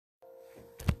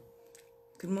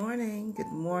Good morning.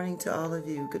 Good morning to all of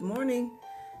you. Good morning.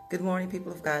 Good morning,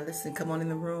 people of God. Listen, come on in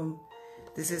the room.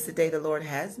 This is the day the Lord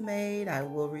has made. I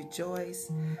will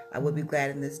rejoice. I will be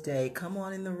glad in this day. Come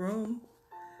on in the room.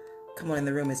 Come on in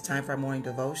the room. It's time for our morning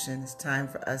devotion. It's time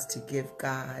for us to give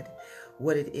God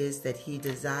what it is that He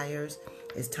desires.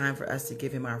 It's time for us to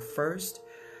give Him our first.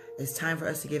 It's time for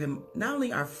us to give Him not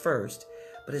only our first,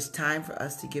 but it's time for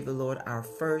us to give the Lord our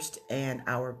first and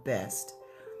our best.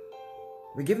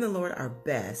 We're giving the Lord our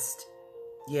best.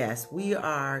 Yes, we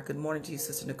are. Good morning to you,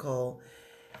 Sister Nicole.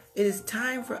 It is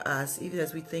time for us, even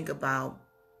as we think about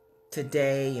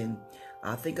today and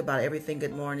think about everything.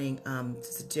 Good morning,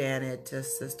 Sister Janet,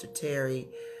 Sister Terry,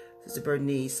 Sister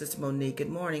Bernice, Sister Monique. Good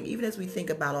morning. Even as we think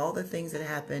about all the things that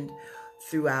happened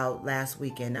throughout last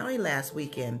weekend, not only last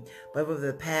weekend, but over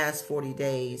the past 40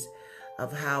 days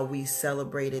of how we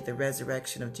celebrated the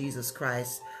resurrection of Jesus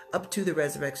Christ, up to the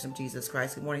resurrection of Jesus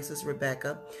Christ. Good morning, Sister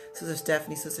Rebecca, Sister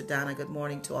Stephanie, Sister Donna. Good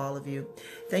morning to all of you.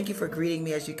 Thank you for greeting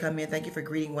me as you come in. Thank you for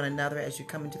greeting one another as you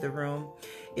come into the room.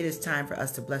 It is time for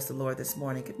us to bless the Lord this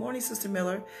morning. Good morning, Sister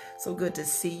Miller. So good to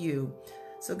see you.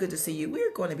 So good to see you.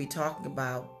 We're going to be talking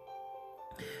about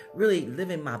really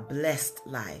living my blessed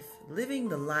life, living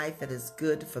the life that is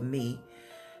good for me,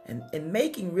 and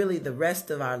making really the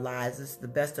rest of our lives is the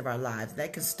best of our lives.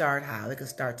 That can start how? It can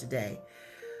start today.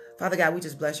 Father God, we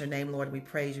just bless your name, Lord. We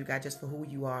praise you, God, just for who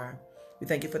you are. We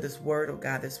thank you for this word, oh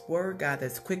God, this word, God,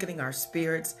 that's quickening our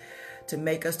spirits to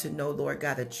make us to know, Lord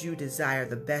God, that you desire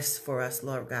the best for us,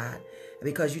 Lord God. And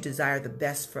because you desire the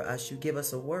best for us, you give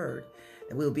us a word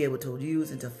that we'll be able to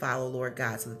use and to follow, Lord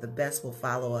God, so that the best will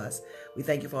follow us. We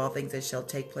thank you for all things that shall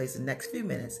take place in the next few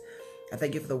minutes. I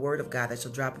thank you for the word of God that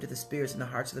shall drop into the spirits and the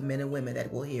hearts of the men and women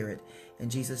that will hear it. In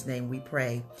Jesus' name we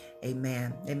pray.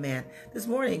 Amen. Amen. This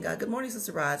morning, good morning,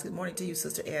 Sister Roz. Good morning to you,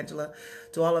 Sister Angela.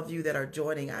 To all of you that are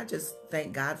joining, I just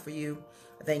thank God for you.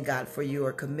 I thank God for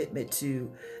your commitment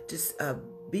to just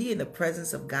be in the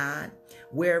presence of God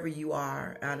wherever you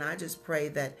are. And I just pray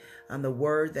that the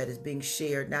word that is being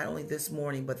shared, not only this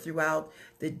morning, but throughout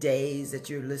the days that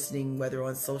you're listening, whether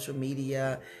on social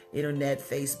media, internet,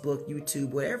 Facebook, YouTube,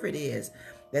 whatever it is,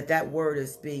 that word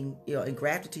is being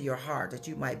engrafted to your heart, that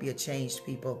you might be a changed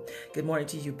people. Good morning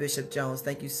to you, Bishop Jones.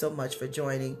 Thank you so much for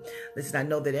joining. Listen, I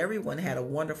know that everyone had a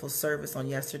wonderful service on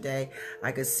yesterday.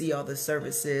 I could see all the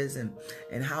services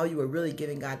and how you were really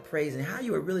giving God praise and how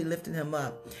you were really lifting him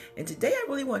up. And today I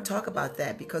really want to talk about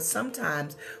that, because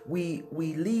sometimes we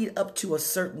lead up to a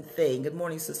certain thing. Good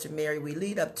morning, Sister Mary. We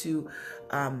lead up to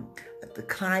the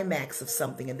climax of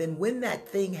something. And then when that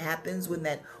thing happens, when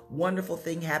that wonderful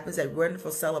thing happens, that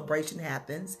wonderful celebration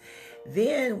happens,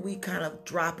 then we kind of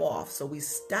drop off. So we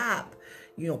stop,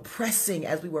 pressing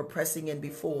as we were pressing in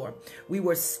before.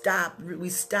 We stopped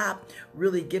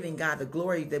really giving God the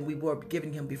glory that we were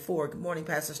giving him before. Good morning,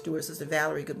 Pastor Stewart, Sister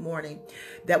Valerie. Good morning.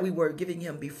 That we were giving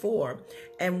him before.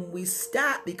 And we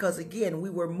stopped because, again,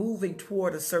 we were moving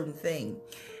toward a certain thing.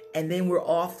 And then we're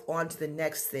off on to the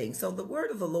next thing. So the word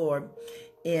of the Lord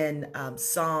in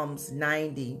Psalms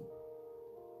 90,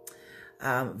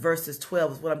 verses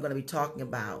 12 is what I'm going to be talking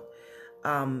about.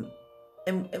 And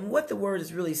what the word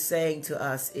is really saying to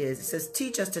us is, it says,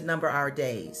 teach us to number our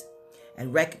days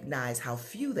and recognize how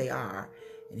few they are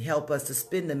and help us to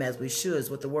spend them as we should, is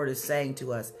what the word is saying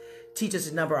to us. Teach us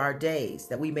to number our days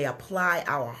that we may apply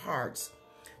our hearts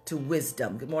to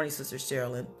wisdom. Good morning, Sister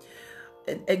Sherilyn.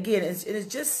 And again, it's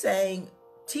just saying,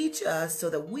 teach us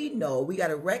so that we know we got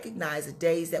to recognize the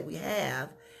days that we have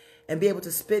and be able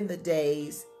to spend the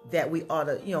days that we ought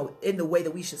to, in the way that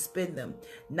we should spend them,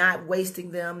 not wasting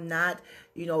them, not,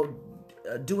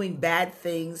 doing bad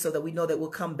things so that we know that will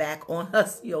come back on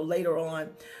us, later on,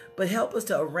 but help us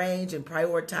to arrange and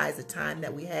prioritize the time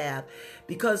that we have.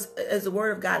 Because as the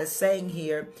word of God is saying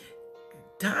here,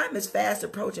 time is fast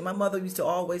approaching. My mother used to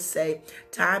always say,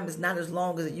 time is not as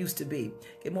long as it used to be.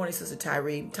 Good morning, Sister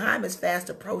Tyree. Time is fast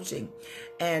approaching.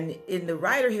 And in the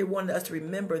writer here wanted us to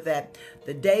remember that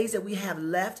the days that we have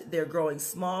left, they're growing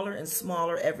smaller and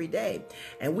smaller every day.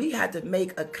 And we had to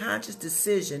make a conscious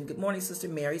decision. Good morning, Sister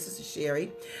Mary, Sister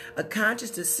Sherry. A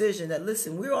conscious decision that,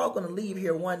 listen, we're all going to leave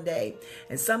here one day.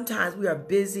 And sometimes we are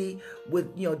busy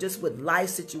with, just with life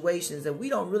situations, and we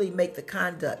don't really make the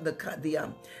conduct,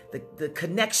 the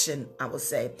connection, I would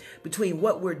say, between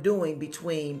what we're doing, the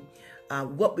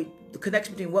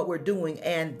connection between what we're doing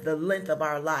and the length of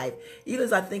our life. Even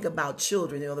as I think about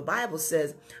children, the Bible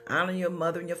says, honor your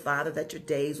mother and your father that your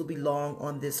days will be long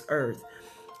on this earth.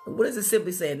 What is it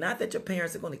simply saying? Not that your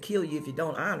parents are going to kill you if you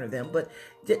don't honor them, but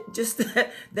just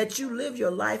that you live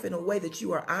your life in a way that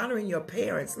you are honoring your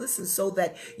parents. Listen, so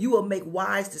that you will make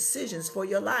wise decisions for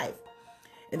your life.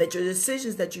 and that your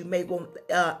decisions that you make won't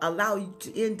allow you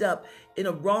to end up in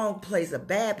a wrong place, a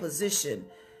bad position,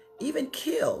 even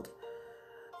killed.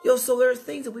 So there are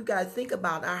things that we've got to think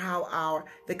about are how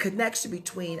the connection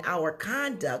between our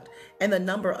conduct and the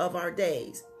number of our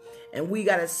days. And we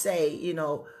got to say,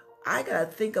 I got to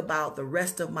think about the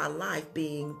rest of my life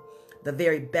being the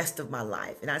very best of my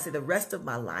life. And I say the rest of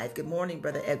my life, good morning,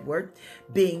 Brother Edward,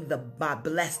 being my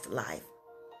blessed life.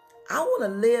 I want to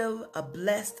live a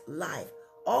blessed life.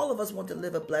 All of us want to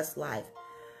live a blessed life.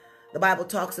 The Bible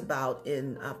talks about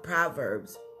in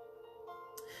Proverbs,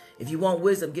 if you want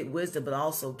wisdom, get wisdom, but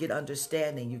also get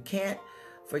understanding. You can't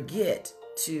forget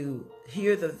to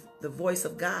hear the voice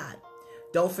of God.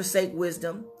 Don't forsake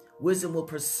wisdom. Wisdom will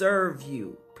preserve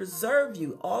you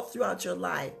all throughout your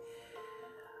life.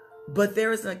 But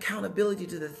there is an accountability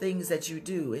to the things that you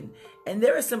do. And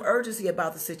there is some urgency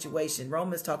about the situation.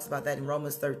 Romans talks about that in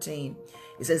Romans 13.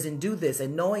 It says, and do this,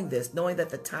 and knowing that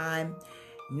the time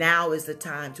now is the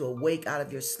time to awake out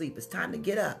of your sleep. It's time to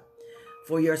get up.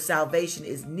 For your salvation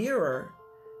is nearer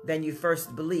than you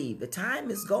first believed. The time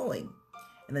is going,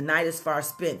 and the night is far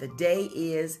spent. The day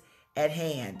is at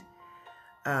hand.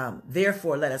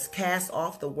 Therefore, let us cast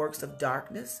off the works of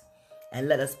darkness, and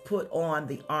let us put on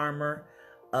the armor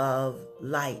of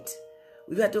light.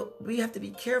 We have to be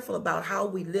careful about how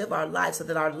we live our life so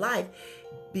that our life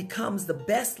becomes the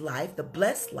best life, the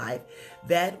blessed life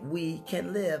that we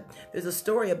can live. There's a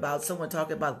story about someone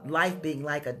talking about life being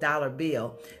like a dollar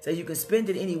bill. So you can spend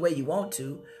it any way you want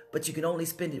to, but you can only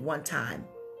spend it one time.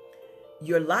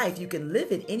 Your life, you can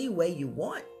live it any way you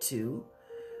want to,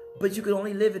 but you can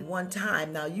only live it one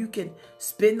time. Now you can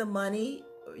spend the money,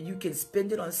 you can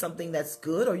spend it on something that's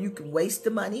good, or you can waste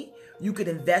the money, you can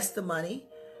invest the money.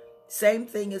 Same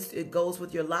thing as it goes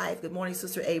with your life. Good morning,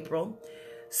 Sister April.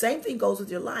 Same thing goes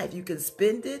with your life. You can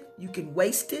spend it, you can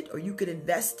waste it, or you can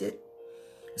invest it.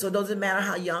 So it doesn't matter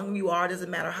how young you are, it doesn't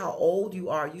matter how old you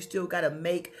are, you still got to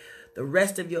make the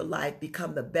rest of your life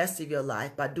become the best of your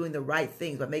life by doing the right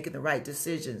things, by making the right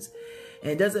decisions.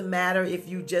 And it doesn't matter if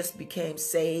you just became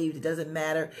saved. It doesn't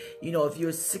matter, if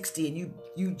you're 60 and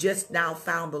you just now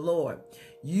found the Lord.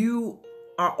 You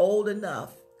are old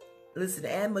enough, listen,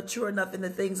 and mature enough in the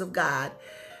things of God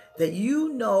that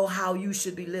you know how you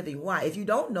should be living. Why? If you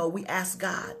don't know, we ask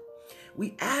God.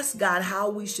 We ask God how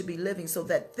we should be living so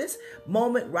that this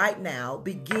moment right now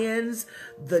begins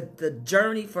the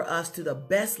journey for us to the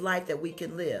best life that we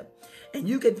can live. And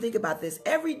you can think about this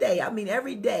every day. I mean,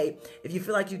 every day, if you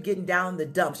feel like you're getting down in the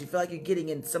dumps, you feel like you're getting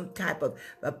in some type of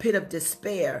a pit of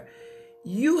despair,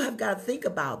 you have got to think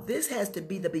about this has to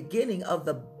be the beginning of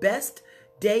the best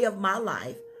day of my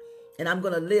life. And I'm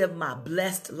going to live my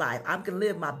blessed life. I'm going to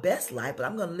live my best life, but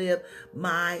I'm going to live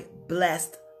my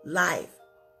blessed life.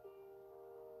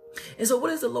 And so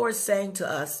what is the Lord saying to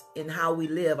us in how we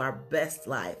live our best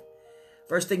life?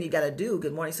 First thing you got to do,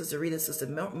 good morning, Sister Rita, Sister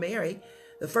Mary.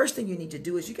 The first thing you need to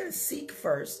do is you got to seek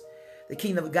first the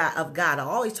kingdom of God. I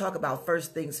always talk about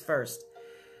first things first.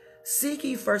 Seek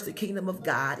ye first the kingdom of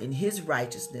God and his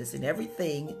righteousness, and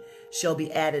everything shall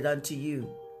be added unto you.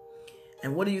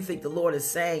 And what do you think the Lord is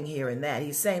saying here in that?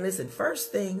 He's saying, listen,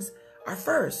 first things are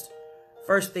first.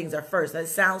 First things are first. That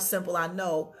sounds simple, I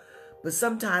know, but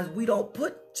sometimes we don't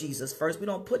put Jesus first. We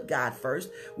don't put God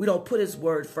first. We don't put his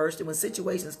word first. And when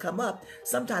situations come up,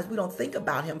 sometimes we don't think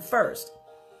about him first.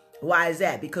 Why is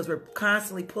that? Because we're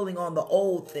constantly pulling on the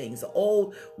old things, the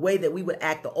old way that we would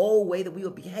act, the old way that we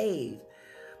would behave.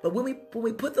 But when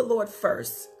we put the Lord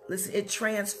first, listen, it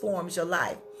transforms your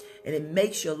life. And it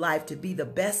makes your life to be the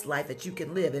best life that you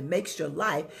can live. It makes your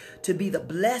life to be the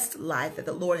blessed life that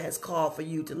the Lord has called for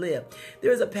you to live.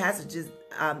 There's a passage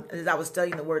as I was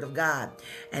studying the word of God.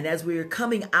 And as we were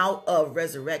coming out of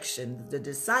resurrection, the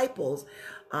disciples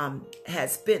had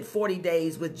spent 40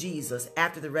 days with Jesus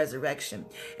after the resurrection.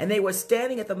 And they were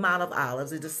standing at the Mount of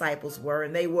Olives, the disciples were,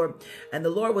 and the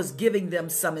Lord was giving them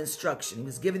some instruction. He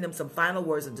was giving them some final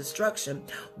words of instruction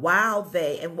while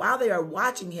they are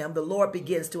watching him, the Lord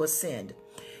begins to ascend.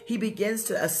 He begins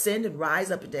to ascend and rise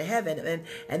up into heaven.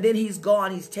 And then he's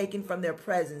gone. He's taken from their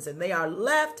presence. And they are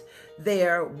left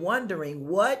there wondering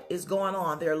what is going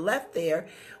on. They're left there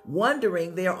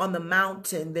wondering. They're on the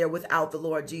mountain there without the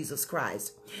Lord Jesus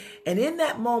Christ. And in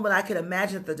that moment, I can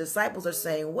imagine that the disciples are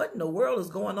saying, what in the world is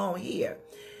going on here?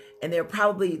 And their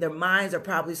minds are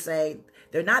probably saying,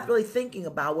 they're not really thinking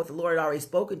about what the Lord had already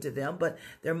spoken to them, but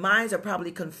their minds are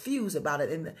probably confused about it.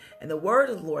 And the word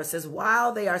of the Lord says,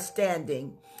 while they are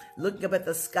standing, looking up at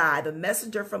the sky, the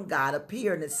messenger from God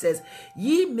appeared, and it says,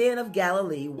 ye men of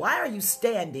Galilee, why are you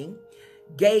standing,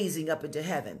 gazing up into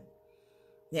heaven?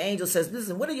 The angel says,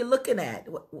 listen, what are you looking at?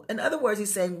 In other words,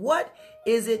 he's saying, what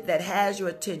is it that has your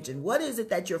attention? What is it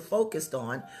that you're focused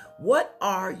on? What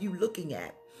are you looking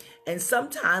at? And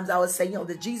sometimes I would say,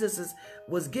 that Jesus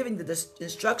was giving the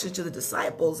instructions to the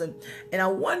disciples. And I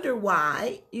wonder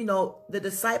why, the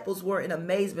disciples were in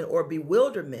amazement or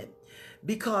bewilderment,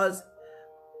 because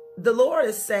the Lord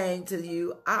is saying to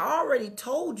you, I already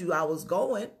told you I was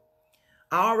going.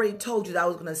 I already told you that I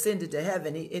was going to ascend into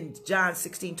heaven. In John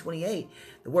 16:28,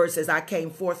 the word says, I came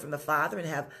forth from the Father and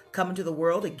have come into the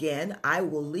world again. I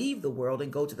will leave the world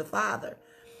and go to the Father.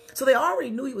 So they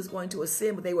already knew he was going to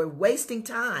ascend, but they were wasting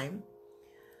time,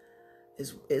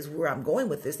 is where I'm going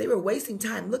with this. They were wasting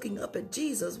time looking up at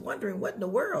Jesus, wondering, what in the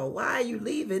world? Why are you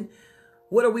leaving?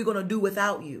 What are we going to do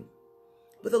without you?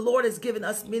 But the Lord has given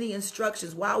us many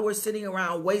instructions while we're sitting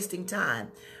around wasting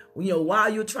time. While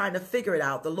you're trying to figure it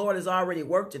out, the Lord has already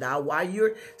worked it out. While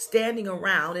you're standing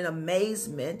around in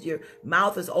amazement, your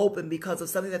mouth is open because of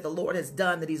something that the Lord has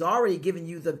done that he's already given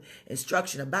you the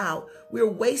instruction about. We're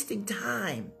wasting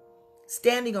time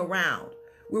standing around.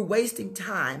 We're wasting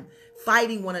time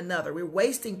fighting one another. We're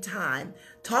wasting time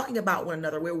talking about one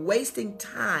another. We're wasting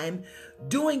time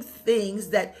doing things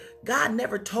that God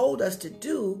never told us to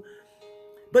do.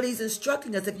 But he's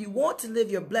instructing us, if you want to live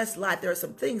your blessed life, there are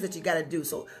some things that you got to do.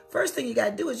 So first thing you got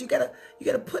to do is you got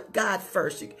to put God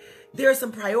first. There are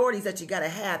some priorities that you got to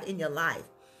have in your life.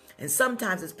 And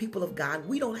sometimes as people of God,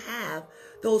 we don't have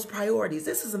those priorities.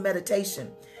 This is a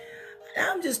meditation.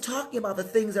 I'm just talking about the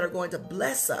things that are going to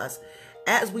bless us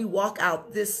as we walk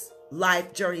out this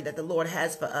life journey that the Lord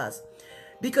has for us.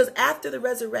 Because after the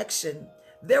resurrection,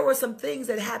 there were some things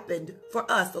that happened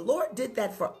for us. The Lord did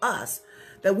that for us,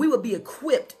 that we would be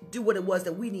equipped to do what it was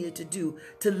that we needed to do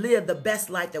to live the best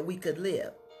life that we could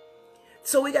live.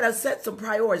 So we got to set some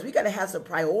priorities. We got to have some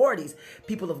priorities,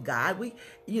 people of God.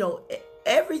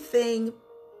 Everything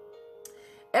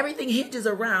hinges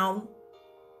around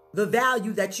the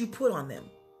value that you put on them.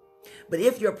 But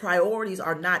if your priorities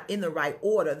are not in the right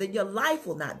order, then your life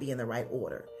will not be in the right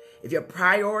order. If your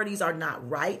priorities are not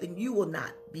right, then you will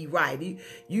not be right.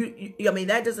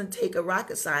 That doesn't take a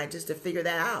rocket scientist to figure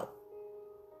that out.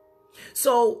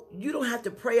 So you don't have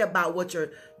to pray about what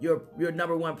your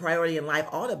number one priority in life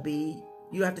ought to be.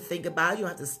 You don't have to think about it. You don't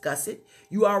have to discuss it.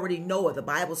 You already know what the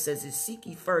Bible says is seek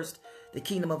ye first the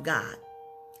kingdom of God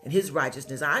and his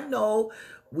righteousness. I know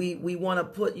we want to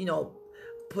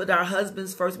put our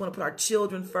husbands first. We want to put our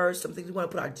children first. Some things we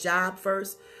want to put our job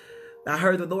first. I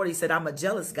heard the Lord, he said, I'm a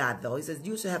jealous God, though. He says,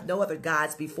 you should have no other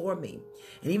gods before me.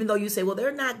 And even though you say, well,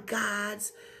 they're not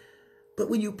gods, but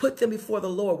when you put them before the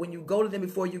Lord, when you go to them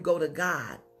before you go to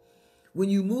God, when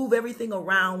you move everything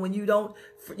around, when you don't,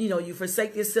 you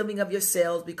forsake the assembling of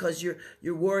yourselves because you're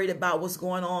worried about what's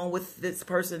going on with this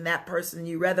person, that person,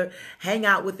 you rather hang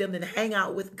out with them than hang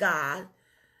out with God.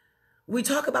 We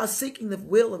talk about seeking the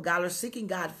will of God or seeking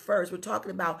God first. We're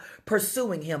talking about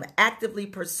pursuing him, actively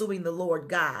pursuing the Lord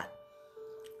God.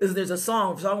 There's a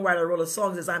songwriter wrote a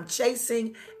song that says, I'm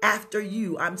chasing after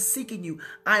you. I'm seeking you.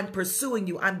 I'm pursuing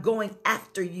you. I'm going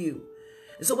after you.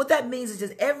 And so what that means is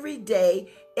just every day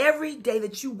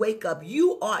that you wake up,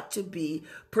 you ought to be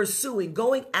pursuing,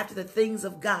 going after the things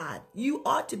of God. You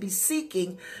ought to be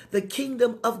seeking the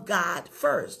kingdom of God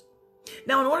first.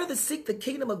 Now, in order to seek the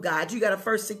kingdom of God, you got to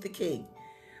first seek the king.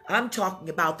 I'm talking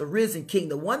about the risen king,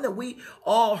 the one that we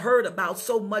all heard about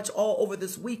so much all over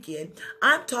this weekend.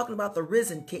 I'm talking about the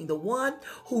risen king, the one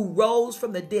who rose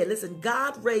from the dead. Listen,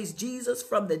 God raised Jesus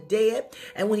from the dead.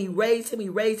 And when he raised him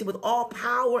with all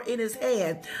power in his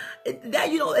hand. And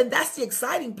that's the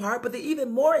exciting part. But the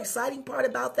even more exciting part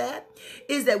about that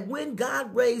is that when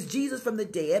God raised Jesus from the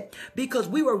dead, because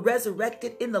we were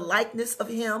resurrected in the likeness of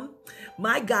him,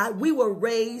 my God, we were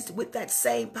raised with that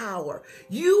same power.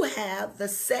 You have the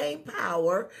same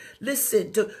power,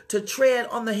 listen, to tread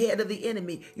on the head of the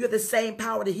enemy. You have the same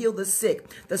power to heal the sick,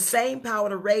 the same power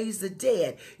to raise the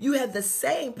dead. You have the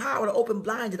same power to open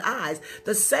blinded eyes,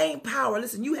 the same power,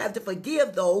 listen, you have to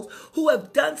forgive those who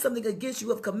have done something against you,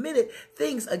 who have committed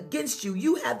things against you.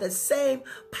 You have the same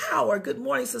power. Good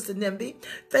morning, Sister Nimby.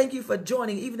 Thank you for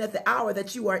joining, even at the hour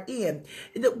that you are in.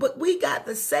 But we got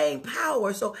the same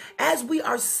power. So as we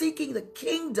are seeking the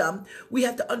kingdom, we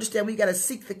have to understand we got to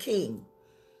seek the king.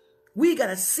 We got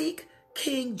to seek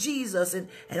King Jesus. And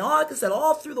like I said,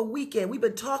 all through the weekend, we've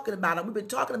been talking about him. We've been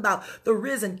talking about the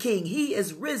risen king. He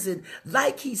is risen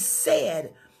like he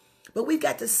said, but we've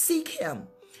got to seek him.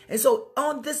 And so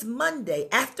on this Monday,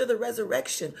 after the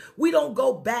resurrection, we don't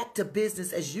go back to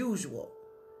business as usual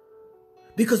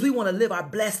because we want to live our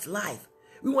blessed life.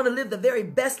 We want to live the very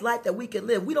best life that we can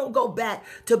live. We don't go back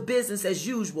to business as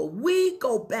usual. We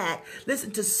go back,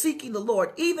 listen, to seeking the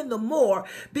Lord even the more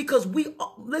because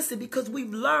because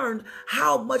we've learned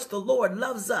how much the Lord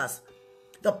loves us.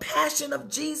 The passion of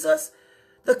Jesus,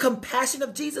 the compassion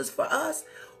of Jesus for us,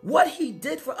 what he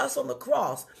did for us on the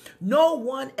cross, no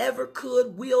one ever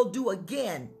could, will do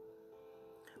again.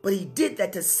 But he did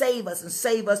that to save us and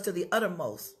save us to the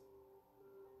uttermost.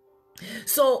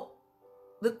 So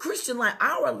the Christian life,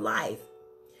 our life,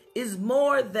 is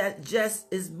more than just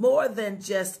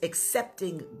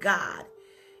accepting God.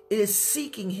 It is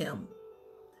seeking him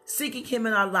in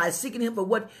our lives, seeking him for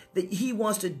what that he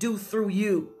wants to do through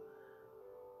you.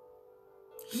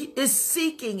 He is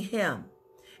seeking him.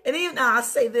 And even now I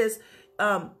say this,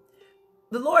 the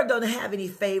Lord doesn't have any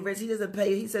favorites. He doesn't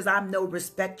pay. He says, I'm no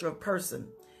respecter of person.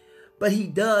 But he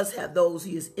does have those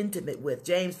he is intimate with.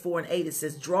 James 4:8, it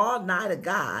says, draw nigh to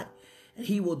God, and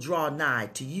he will draw nigh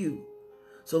to you.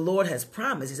 So the Lord has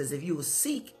promised. He says, if you will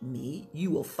seek me,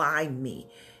 you will find me.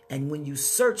 And when you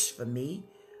search for me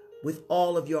with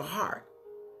all of your heart.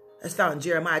 That's found in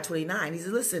Jeremiah 29. He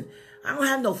says, listen, I don't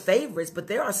have no favorites, but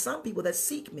there are some people that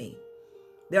seek me.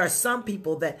 There are some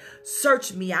people that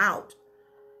search me out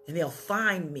and they'll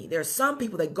find me. There are some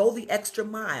people that go the extra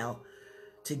mile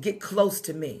to get close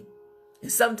to me.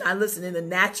 And sometimes, listen, in the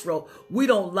natural, we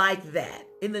don't like that.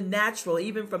 In the natural,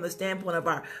 even from the standpoint of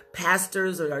our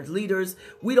pastors or our leaders,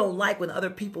 we don't like when other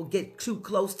people get too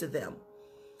close to them.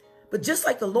 But just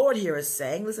like the Lord here is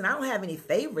saying, listen, I don't have any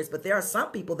favorites, but there are some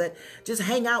people that just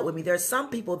hang out with me. There are some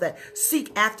people that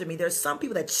seek after me. There are some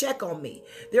people that check on me.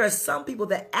 There are some people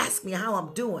that ask me how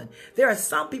I'm doing. There are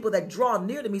some people that draw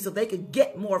near to me so they can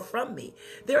get more from me.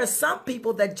 There are some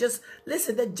people that just,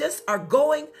 listen, that just are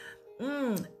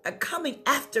coming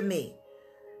after me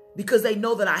because they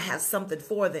know that I have something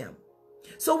for them.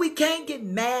 So we can't get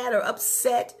mad or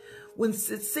upset when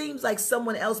it seems like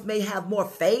someone else may have more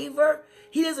favor.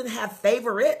 He doesn't have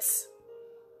favorites.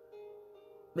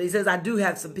 But he says, I do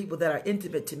have some people that are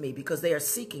intimate to me because they are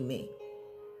seeking me.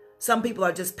 Some people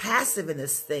are just passive in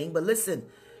this thing. But listen,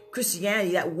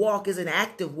 Christianity, that walk is an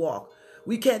active walk.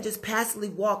 We can't just passively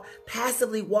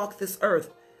walk this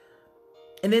earth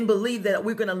and then believe that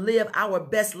we're going to live our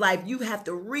best life. You have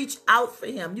to reach out for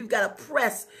him. You've got to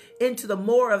press into the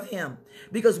more of him.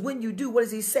 Because when you do, what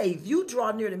does he say? If you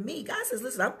draw near to me, God says,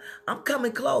 listen, I'm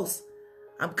coming close.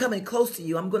 I'm coming close to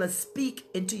you. I'm going to speak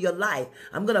into your life.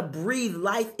 I'm going to breathe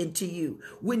life into you.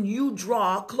 When you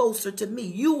draw closer to me,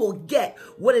 you will get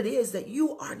what it is that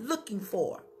you are looking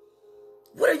for.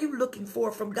 What are you looking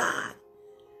for from God?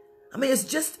 I mean, it's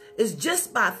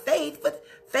just by faith, but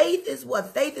faith is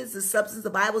what? Faith is the substance,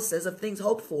 the Bible says, of things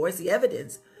hoped for. It's the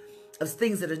evidence of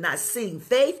things that are not seen.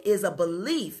 Faith is a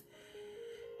belief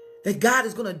that God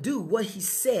is going to do what he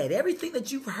said. Everything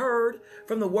that you've heard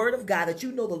from the word of God that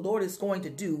you know the Lord is going to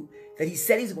do, that he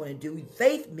said he's going to do,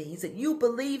 faith means that you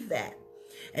believe that.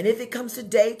 And if it comes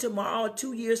today, tomorrow, or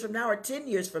 2 years from now, or 10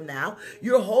 years from now,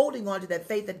 you're holding on to that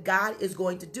faith that God is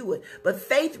going to do it. But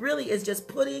faith really is just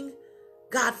putting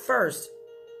God first.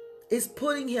 It's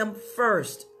putting him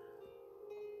first.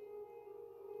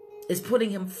 It's putting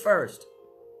him first.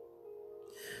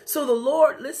 So the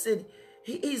Lord, listen,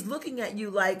 he's looking at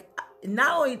you like,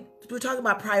 not only, we're talking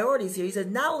about priorities here. He says,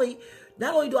 not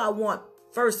only do I want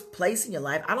first place in your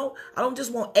life, I don't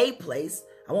just want a place.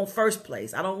 I want first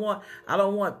place. I don't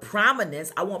want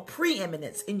prominence. I want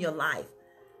preeminence in your life.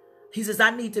 He says,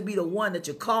 I need to be the one that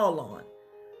you call on.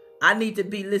 I need to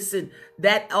be, listen,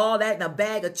 all that in a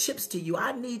bag of chips to you.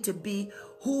 I need to be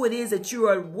who it is that you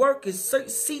are working,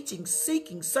 searching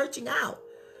out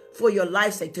for your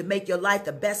life's sake, to make your life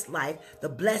the best life, the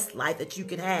blessed life that you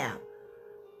can have.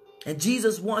 And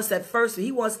Jesus wants that first.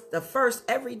 He wants the first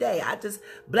every day. I just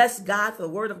bless God for the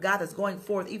word of God that's going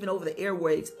forth even over the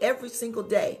airwaves every single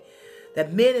day,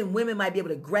 that men and women might be able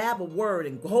to grab a word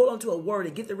and hold on to a word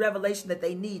and get the revelation that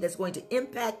they need that's going to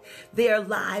impact their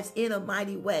lives in a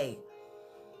mighty way.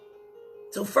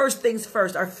 So first things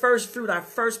first, our first fruit, our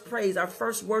first praise, our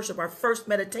first worship, our first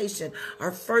meditation,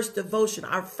 our first devotion,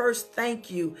 our first thank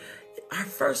you, our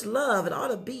first love, it ought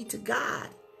to be to God.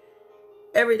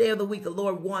 Every day of the week, the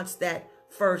Lord wants that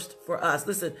first for us.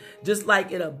 Listen, just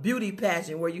like in a beauty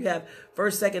pageant where you have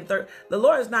first, second, third, the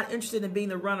Lord is not interested in being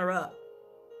the runner-up.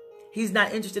 He's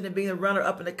not interested in being a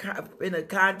runner-up in a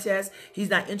contest. He's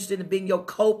not interested in being your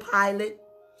co-pilot.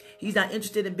 He's not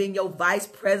interested in being your vice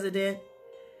president.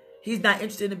 He's not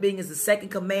interested in being as the second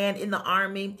command in the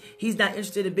army. He's not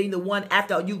interested in being the one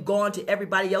after you've gone to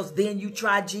everybody else, then you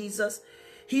try Jesus.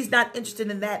 He's not interested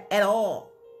in that at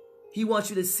all. He wants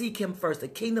you to seek him first, the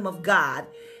kingdom of God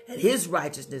and his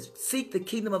righteousness. Seek the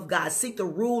kingdom of God. Seek the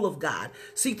rule of God.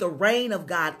 Seek the reign of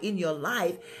God in your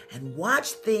life and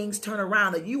watch things turn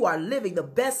around, that you are living the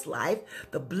best life,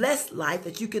 the blessed life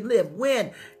that you can live.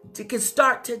 When? It can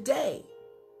start today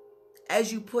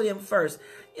as you put him first.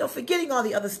 Forgetting all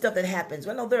the other stuff that happens.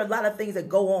 I know there are a lot of things that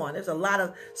go on. There's a lot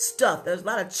of stuff. There's a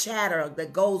lot of chatter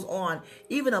that goes on,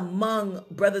 even among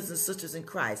brothers and sisters in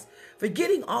Christ.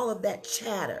 Forgetting all of that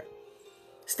chatter.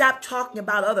 Stop talking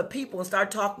about other people and start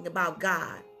talking about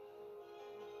God.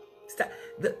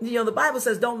 The Bible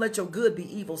says, don't let your good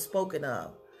be evil spoken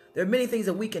of. There are many things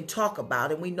that we can talk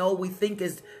about and we think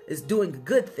is doing a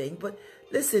good thing. But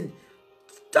listen,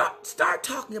 start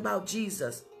talking about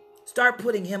Jesus. Start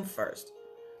putting him first.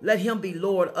 Let him be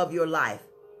Lord of your life.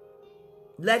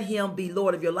 Let him be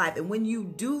Lord of your life. And when you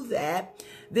do that,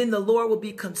 then the Lord will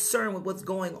be concerned with what's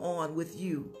going on with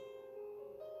you.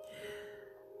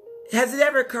 Has it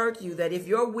ever occurred to you that if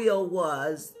your will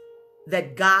was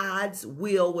that God's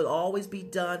will would always be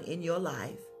done in your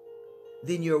life,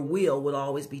 then your will would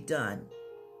always be done?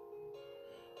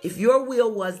 If your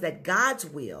will was that God's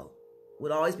will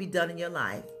would always be done in your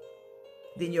life,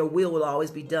 then your will will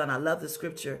always be done. I love the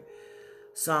scripture,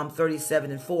 Psalm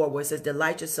 37:4, where it says,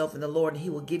 delight yourself in the Lord and he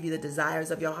will give you the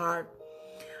desires of your heart.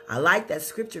 I like that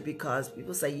scripture because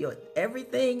people say,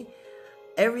 everything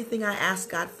I ask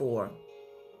God for,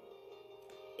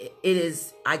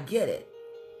 I get it.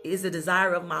 It is the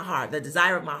desire of my heart, the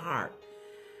desire of my heart.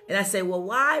 And I say, well,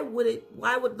 why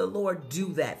would the Lord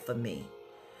do that for me?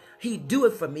 He'd do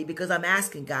it for me because I'm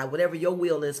asking God, whatever your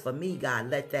will is for me,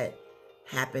 God, let that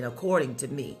happen according to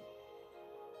me.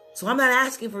 So I'm not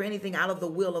asking for anything out of the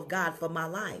will of God for my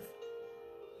life.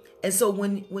 And so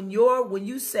when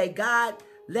you say, God,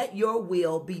 let your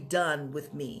will be done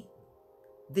with me,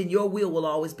 then your will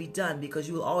always be done because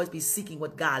you will always be seeking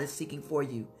what God is seeking for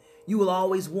you. You will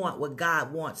always want what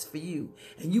God wants for you.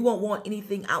 And you won't want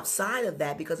anything outside of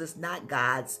that because it's not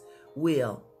God's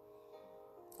will.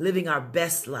 Living our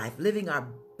best life, living our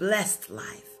blessed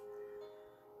life.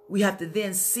 We have to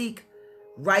then seek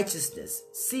righteousness,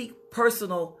 seek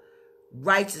personal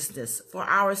righteousness for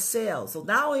ourselves. So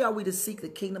not only are we to seek the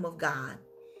kingdom of God,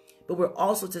 but we're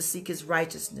also to seek his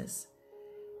righteousness,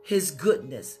 his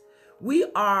goodness. We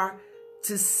are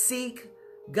to seek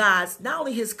God's, not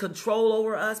only his control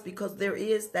over us, because that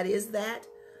is that.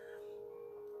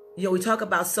 We talk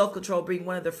about self-control being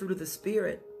one of the fruit of the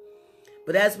Spirit.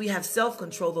 But as we have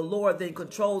self-control, the Lord then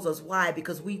controls us. Why?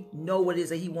 Because we know what it is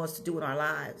that he wants to do in our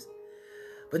lives.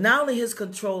 But not only his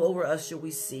control over us should we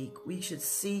seek. We should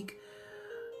seek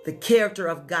the character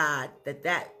of God,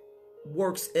 that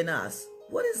works in us.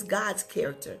 What is God's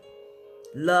character?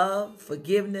 Love,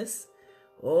 forgiveness.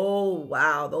 Oh,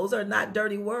 wow. Those are not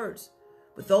dirty words.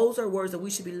 But those are words that we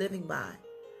should be living by.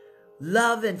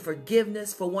 Love and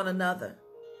forgiveness for one another.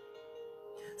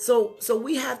 So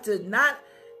we have to not,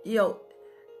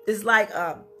 it's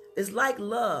like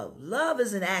love. Love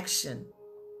is an action.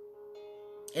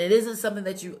 And it isn't something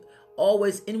that you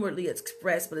always inwardly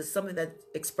express, but it's something that's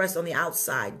expressed on the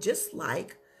outside, just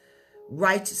like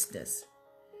righteousness.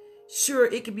 Sure,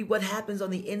 it can be what happens on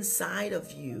the inside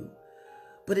of you,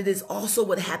 but it is also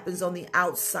what happens on the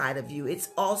outside of you. It's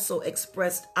also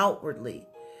expressed outwardly.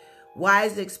 Why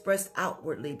is it expressed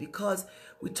outwardly? Because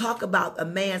we talk about a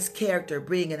man's character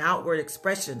being an outward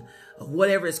expression of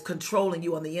whatever is controlling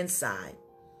you on the inside.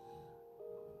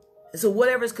 And so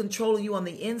whatever is controlling you on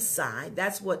the inside,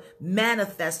 that's what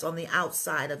manifests on the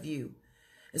outside of you.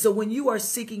 And so when you are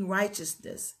seeking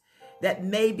righteousness, that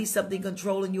may be something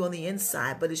controlling you on the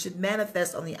inside, but it should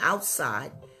manifest on the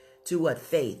outside to what?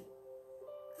 Faith.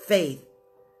 Faith.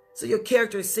 So your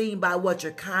character is seen by what?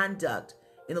 Your conduct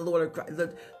in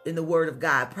the word of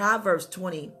God. Proverbs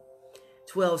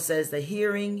 20:12 says, the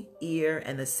hearing ear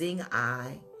and the seeing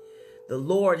eye, the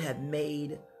Lord have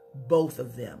made both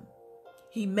of them.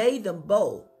 He made them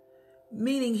both,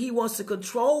 meaning he wants to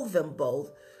control them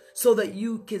both so that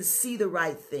you can see the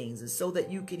right things and so that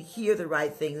you can hear the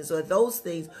right things. And so that those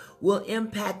things will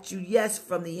impact you, yes,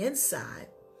 from the inside,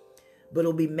 but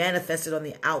it'll be manifested on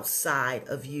the outside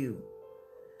of you.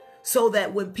 So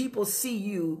that when people see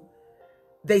you,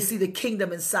 they see the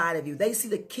kingdom inside of you. They see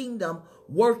the kingdom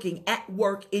at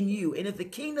work in you. And if the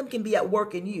kingdom can be at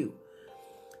work in you,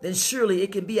 then surely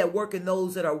it can be at work in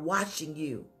those that are watching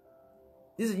you.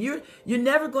 Listen, you're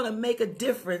never going to make a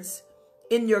difference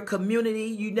in your community.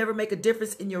 You never make a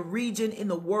difference in your region, in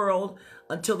the world,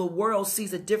 until the world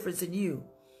sees a difference in you.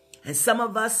 And some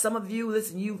of you,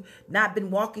 listen, you've not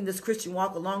been walking this Christian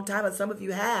walk a long time, and some of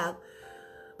you have.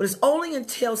 But it's only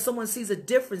until someone sees a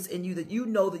difference in you that you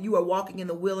know that you are walking in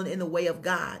the will and in the way of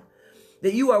God.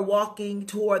 that you are walking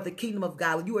toward the kingdom of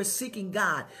God, when you are seeking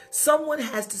God, someone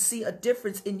has to see a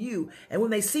difference in you. And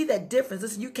when they see that difference,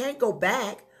 listen, you can't go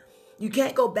back. You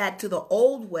can't go back to the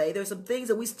old way. There's some things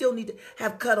that we still need to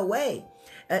have cut away.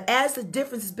 And as the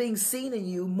difference is being seen in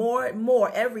you more and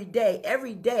more every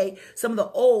day, some of the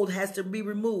old has to be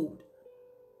removed.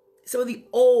 Some of the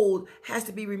old has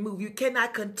to be removed. You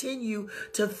cannot continue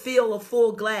to fill a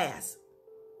full glass.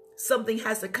 Something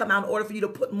has to come out in order for you to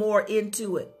put more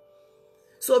into it.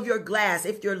 So if your glass,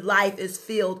 if your life is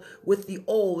filled with the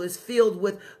old, is filled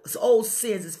with old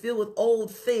sins, is filled with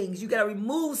old things, you got to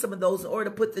remove some of those in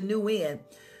order to put the new in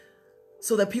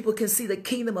so that people can see the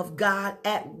kingdom of God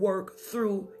at work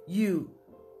through you.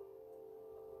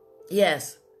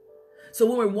 Yes. So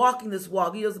when we're walking this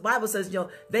walk, the Bible says,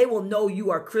 they will know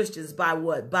you are Christians by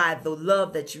what? By the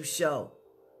love that you show.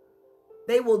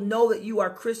 They will know that you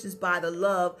are Christians by the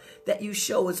love that you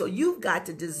show. And so you've got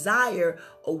to desire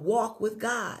a walk with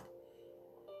God.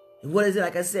 And what is it?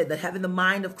 Like I said, having the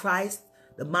mind of Christ,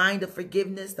 the mind of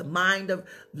forgiveness, the mind of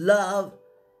love.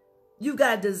 You've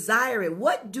got to desire it.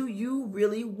 What do you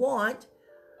really want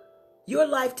your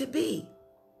life to be?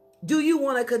 Do you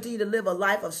want to continue to live a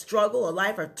life of struggle, a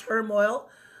life of turmoil,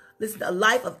 listen, a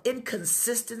life of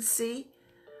inconsistency?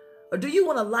 Or do you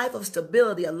want a life of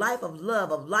stability, a life of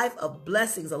love, a life of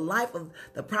blessings, a life of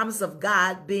the promise of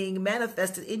God being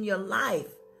manifested in your life?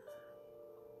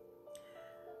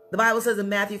 The Bible says in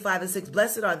Matthew 5:6,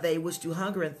 blessed are they which do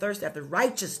hunger and thirst after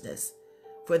righteousness,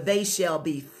 for they shall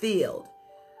be filled.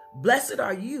 Blessed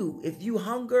are you if you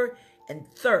hunger and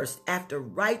thirst after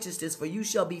righteousness, for you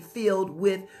shall be filled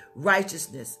with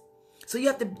righteousness. So you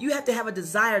have to have a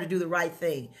desire to do the right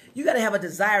thing. You got to have a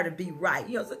desire to be right.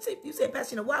 You say,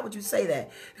 Pastor, why would you say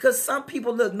that? Because some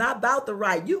people look not about the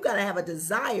right. You got to have a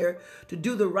desire to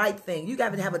do the right thing. You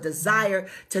got to have a desire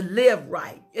to live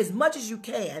right. As much as you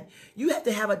can, you have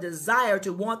to have a desire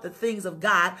to want the things of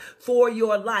God for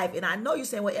your life. And I know you're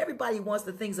saying, well, everybody wants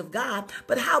the things of God,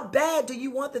 but how bad do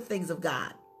you want the things of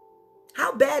God?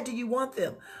 How bad do you want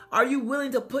them? Are you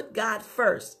willing to put God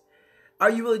first? Are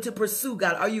you willing to pursue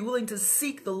God? Are you willing to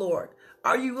seek the Lord?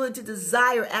 Are you willing to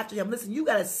desire after him? Listen, you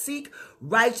got to seek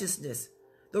righteousness,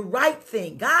 the right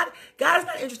thing. God is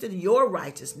not interested in your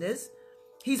righteousness.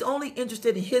 He's only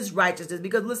interested in his righteousness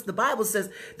because, listen, the Bible says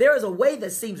there is a way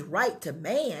that seems right to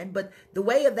man, but the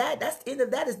way of that, that's the end of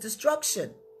that is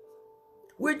destruction.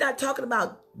 We're not talking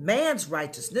about man's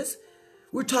righteousness.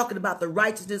 We're talking about the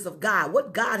righteousness of God,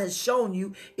 what God has shown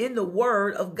you in the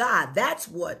word of God. That's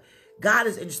what God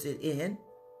is interested in.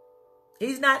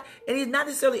 He's not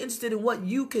necessarily interested in what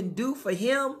you can do for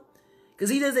him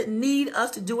because he doesn't need us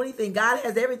to do anything. God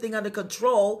has everything under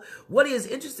control. What he is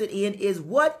interested in is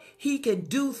what he can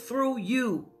do through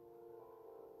you.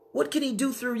 What can he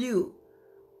do through you?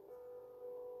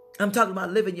 I'm talking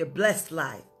about living your blessed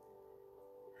life.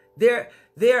 There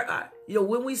are,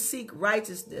 when we seek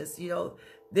righteousness,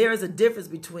 there is a difference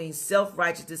between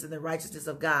self-righteousness and the righteousness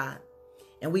of God.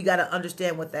 And we got to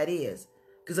understand what that is.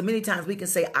 Because many times we can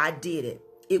say, I did it.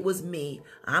 It was me.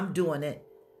 I'm doing it.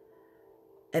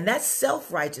 And that's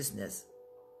self-righteousness.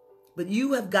 But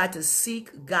you have got to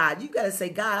seek God. You got to say,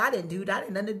 God, I didn't do that. I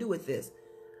didn't have nothing to do with this.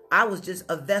 I was just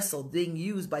a vessel being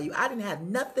used by you. I didn't have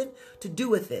nothing to do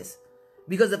with this.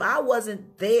 Because if I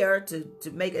wasn't there to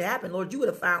make it happen, Lord, you would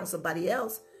have found somebody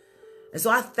else. And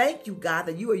so I thank you, God,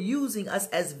 that you are using us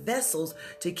as vessels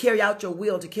to carry out your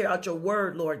will, to carry out your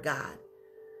word, Lord God.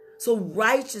 So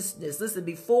righteousness, listen,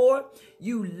 before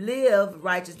you live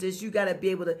righteousness, you got to be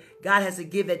able to, God has to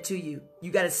give it to you. You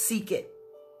got to seek it.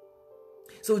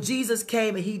 So Jesus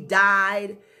came and he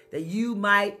died that you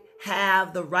might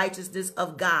have the righteousness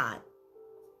of God.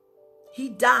 He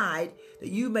died that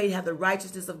you may have the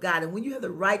righteousness of God. And when you have the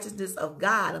righteousness of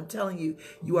God, I'm telling you,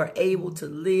 you are able to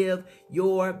live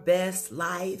your best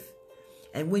life.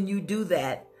 And when you do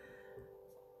that,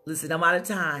 listen, I'm out of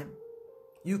time.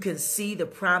 You can see the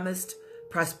promised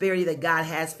prosperity that God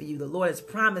has for you. The Lord has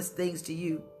promised things to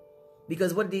you.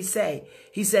 Because what did he say?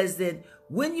 He says then,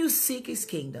 when you seek his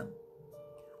kingdom,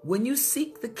 when you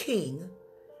seek the king,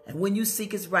 and when you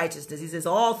seek his righteousness, he says,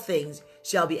 all things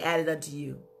shall be added unto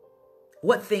you.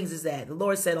 What things is that? The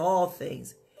Lord said all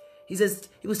things. He says,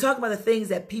 he was talking about the things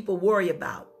that people worry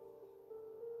about.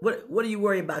 What do you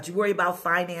worry about? You worry about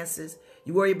finances.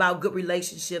 You worry about good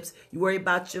relationships. You worry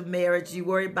about your marriage. You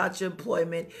worry about your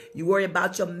employment. You worry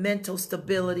about your mental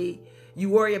stability. You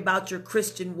worry about your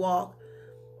Christian walk.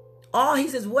 He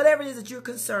says, whatever it is that you're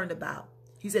concerned about,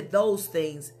 he said, those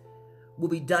things will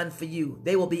be done for you.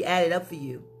 They will be added up for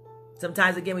you.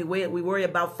 Sometimes, again, we worry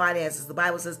about finances. The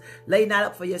Bible says, lay not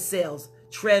up for yourselves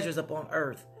treasures upon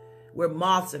earth, where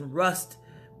moths and rust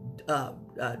uh,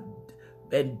 uh,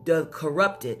 and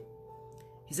corrupt it.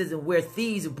 He says, and where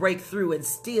thieves break through and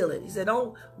steal it. He said,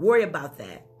 don't worry about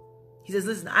that. He says,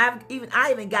 listen, I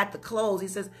even got the clothes. He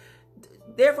says,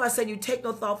 therefore I say, you take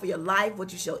no thought for your life,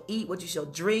 what you shall eat, what you shall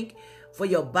drink, for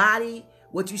your body,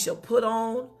 what you shall put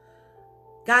on.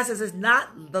 God says, it's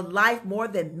not the life more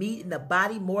than meat and the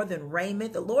body more than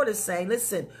raiment. The Lord is saying,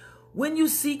 listen, when you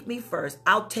seek me first,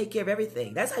 I'll take care of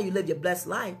everything. That's how you live your blessed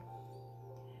life,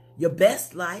 your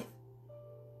best life.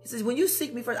 He says, when you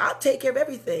seek me first, I'll take care of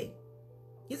everything.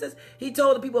 He says, he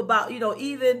told the people about,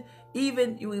 even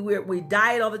we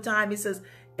diet all the time. He says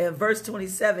in verse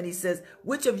 27, he says,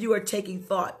 which of you are taking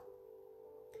thought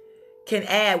can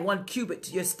add 1 cubit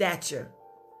to your stature?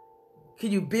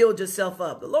 Can you build yourself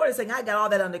up? The Lord is saying, I got all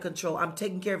that under control. I'm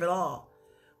taking care of it all.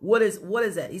 What is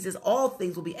that? He says, all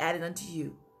things will be added unto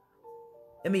you.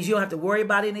 That means you don't have to worry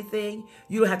about anything.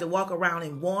 You don't have to walk around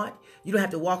in want. You don't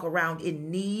have to walk around in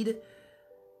need.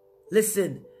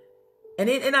 Listen,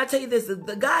 and I tell you this,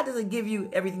 the God doesn't give you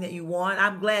everything that you want.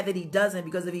 I'm glad that he doesn't,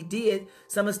 because if he did,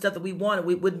 some of the stuff that we wanted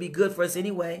wouldn't be good for us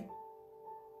anyway.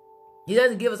 He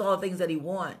doesn't give us all the things that he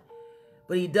wants,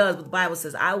 but he does. But the Bible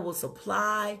says, I will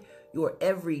supply your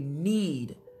every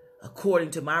need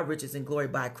according to my riches and glory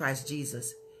by Christ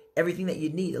Jesus. Everything that you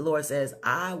need, the Lord says,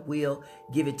 I will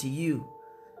give it to you.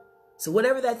 So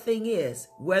whatever that thing is,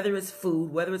 whether it's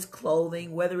food, whether it's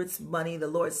clothing, whether it's money, the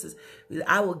Lord says,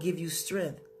 I will give you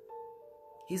strength.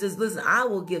 He says, listen, I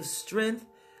will give strength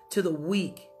to the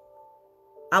weak.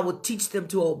 I will teach them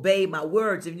to obey my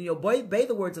words. If you obey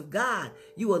the words of God,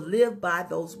 you will live by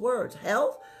those words.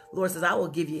 Health, the Lord says, I will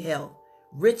give you health.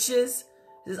 Riches,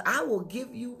 he says, I will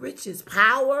give you riches.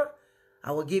 Power,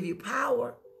 I will give you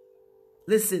power.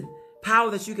 Listen,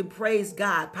 power that you can praise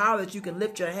God, power that you can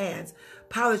lift your hands,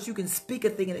 power that you can speak a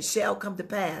thing and it shall come to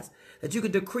pass, that you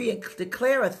can decree and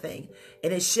declare a thing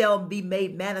and it shall be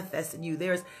made manifest in you.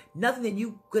 There's nothing that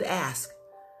you could ask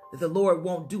that the Lord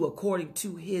won't do according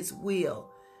to his will.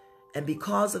 And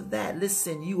because of that,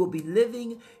 listen, you will be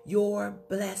living your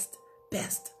blessed,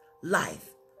 best life.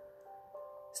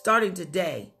 Starting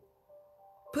today,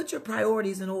 put your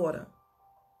priorities in order.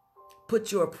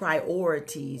 Put your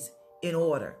priorities in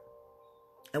order.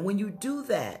 And when you do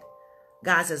that,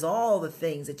 God says all the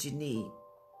things that you need,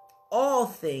 all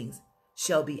things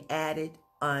shall be added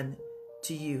unto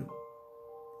you.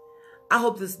 I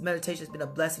hope this meditation has been a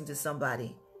blessing to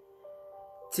somebody.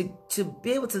 To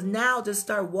be able to now just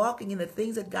start walking in the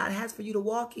things that God has for you to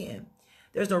walk in.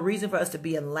 There's no reason for us to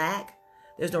be in lack.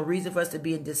 There's no reason for us to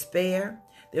be in despair.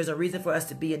 There's no reason for us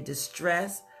to be in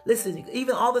distress. Listen,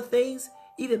 even all the things,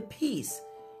 even peace.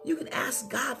 You can ask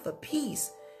God for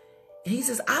peace. And he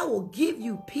says, I will give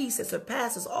you peace that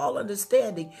surpasses all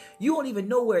understanding. You won't even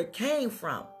know where it came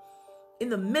from. In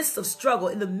the midst of struggle,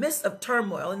 in the midst of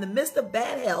turmoil, in the midst of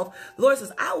bad health, the Lord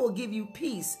says, I will give you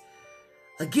peace.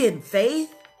 Again,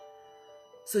 faith.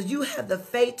 So you have the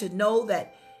faith to know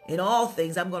that in all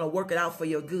things, I'm going to work it out for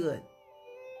your good.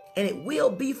 And it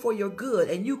will be for your good.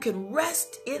 And you can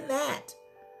rest in that.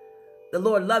 The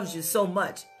Lord loves you so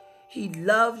much. He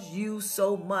loves you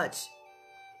so much.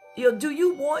 Do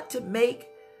you want to make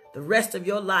the rest of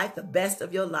your life the best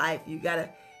of your life? You got to,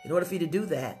 in order for you to do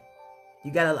that,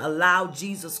 you got to allow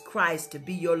Jesus Christ to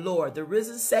be your Lord, the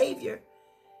risen Savior.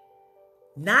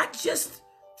 Not just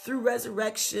through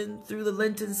resurrection, through the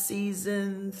Lenten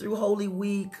season, through Holy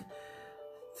Week,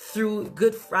 through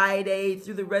Good Friday,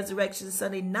 through the Resurrection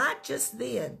Sunday, not just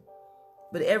then,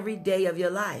 but every day of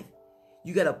your life.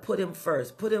 You got to put him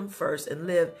first and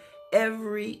live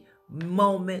every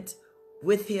moment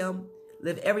with him,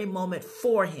 live every moment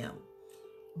for him,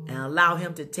 and allow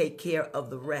him to take care of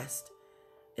the rest.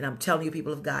 And I'm telling you,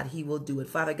 people of God, he will do it.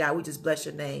 Father God, we just bless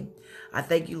your name. I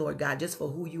thank you, Lord God, just for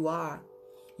who you are.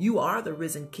 You are the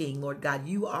risen King, Lord God.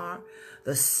 You are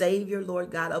the Savior, Lord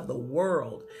God, of the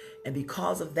world. And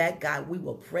because of that, God, we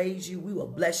will praise you. We will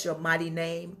bless your mighty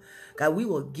name. God, we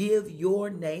will give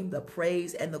your name the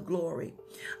praise and the glory.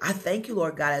 I thank you,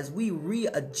 Lord God, as we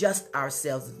readjust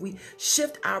ourselves, as we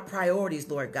shift our priorities,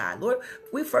 Lord God. Lord,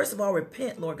 we first of all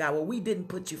repent, Lord God, where we didn't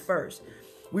put you first.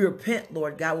 We repent,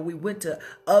 Lord God, when we went to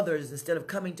others instead of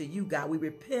coming to you, God. We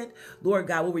repent, Lord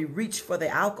God, when we reach for the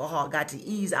alcohol, God, to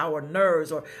ease our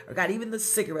nerves, or God, even the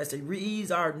cigarettes to ease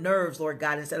our nerves, Lord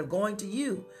God, instead of going to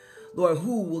you. Lord,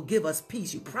 who will give us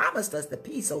peace? You promised us the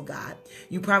peace, oh God.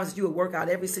 You promised you would work out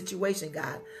every situation,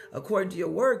 God, according to your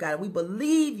word, God. And we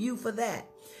believe you for that.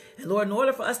 And Lord, in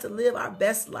order for us to live our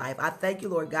best life, I thank you,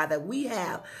 Lord God, that we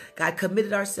have, God,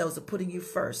 committed ourselves to putting you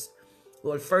first.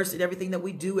 Lord, first in everything that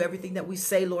we do, everything that we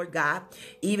say, Lord God,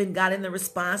 even God in the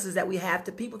responses that we have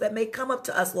to people that may come up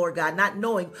to us, Lord God, not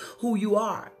knowing who you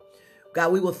are.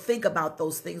 God, we will think about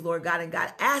those things, Lord God, and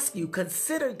God, ask you,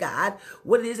 consider, God,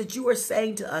 what it is that you are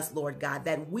saying to us, Lord God,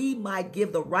 that we might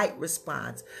give the right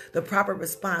response, the proper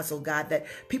response, oh God, that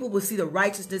people will see the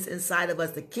righteousness inside of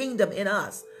us, the kingdom in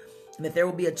us, and that there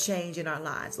will be a change in our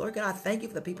lives. Lord God, I thank you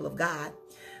for the people of God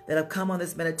that have come on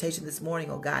this meditation this morning,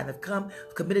 oh God, and have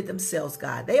committed themselves,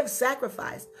 God. They have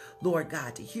sacrificed, Lord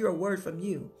God, to hear a word from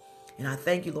you. And I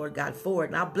thank you, Lord God, for it.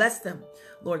 And I'll bless them,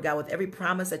 Lord God, with every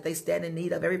promise that they stand in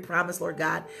need of, every promise, Lord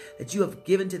God, that you have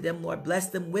given to them, Lord. Bless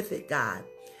them with it, God,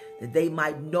 that they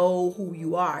might know who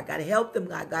you are. God, help them,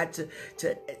 God, to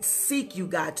seek you,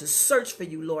 God, to search for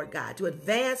you, Lord God, to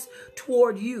advance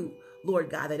toward you, Lord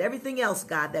God, that everything else,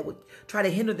 God, that would try to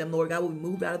hinder them, Lord God, will be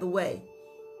moved out of the way.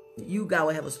 That you, God,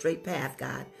 will have a straight path,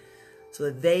 God, so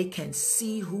that they can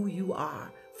see who you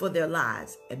are for their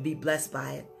lives and be blessed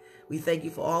by it. We thank you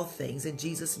for all things. In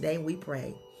Jesus' name we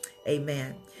pray.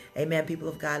 Amen. Amen, people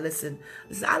of God. Listen,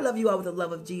 I love you all with the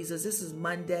love of Jesus. This is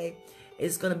Monday.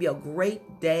 It's going to be a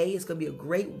great day. It's going to be a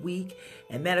great week.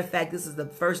 And matter of fact, this is the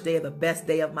first day of the best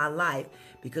day of my life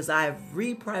because I have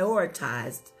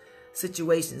reprioritized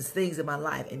situations, things in my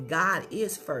life. And God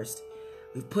is first.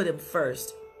 We've put him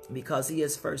first. Because he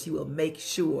is first, he will make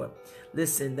sure,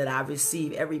 listen, that I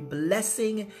receive every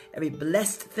blessing, every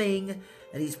blessed thing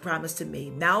that he's promised to me.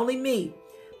 Not only me,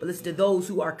 but listen to those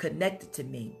who are connected to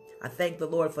me. I thank the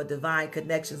Lord for divine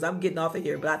connections. I'm getting off of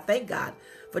here, but I thank God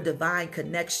for divine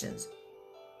connections.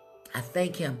 I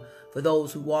thank him for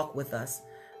those who walk with us.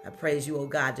 I praise you, oh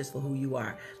God, just for who you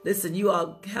are. Listen, you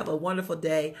all have a wonderful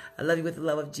day. I love you with the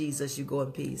love of Jesus. You go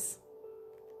in peace.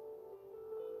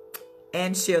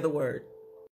 And share the word.